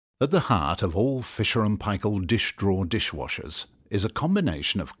At the heart of all Fisher & Paykel dish drawer dishwashers is a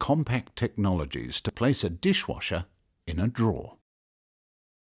combination of compact technologies to place a dishwasher in a drawer.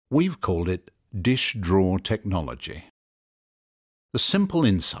 We've called it dish drawer technology. The simple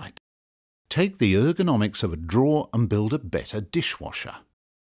insight: take the ergonomics of a drawer and build a better dishwasher.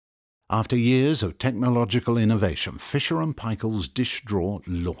 After years of technological innovation, Fisher & Paykel's dish drawer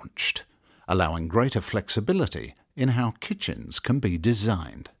launched, allowing greater flexibility in how kitchens can be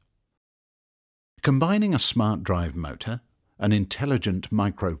designed. Combining a smart drive motor, an intelligent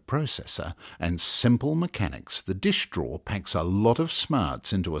microprocessor, and simple mechanics, the dish drawer packs a lot of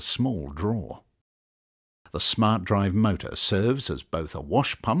smarts into a small drawer. The smart drive motor serves as both a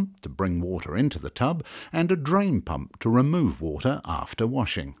wash pump to bring water into the tub and a drain pump to remove water after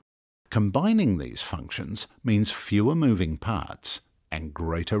washing. Combining these functions means fewer moving parts and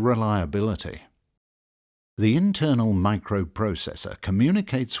greater reliability. The internal microprocessor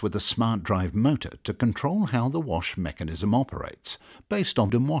communicates with the smart drive motor to control how the wash mechanism operates, based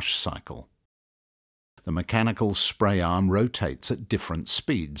on the wash cycle. The mechanical spray arm rotates at different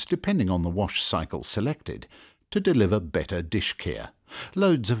speeds depending on the wash cycle selected to deliver better dish care.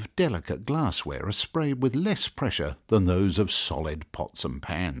 Loads of delicate glassware are sprayed with less pressure than those of solid pots and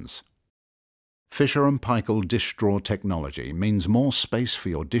pans. Fisher & Paykel dish drawer technology means more space for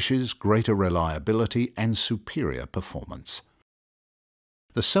your dishes, greater reliability and superior performance.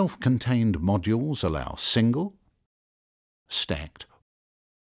 The self-contained modules allow single, stacked,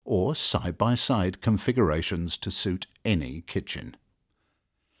 or side-by-side configurations to suit any kitchen.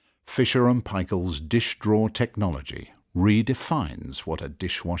 Fisher & Paykel's dish drawer technology redefines what a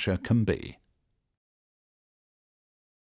dishwasher can be.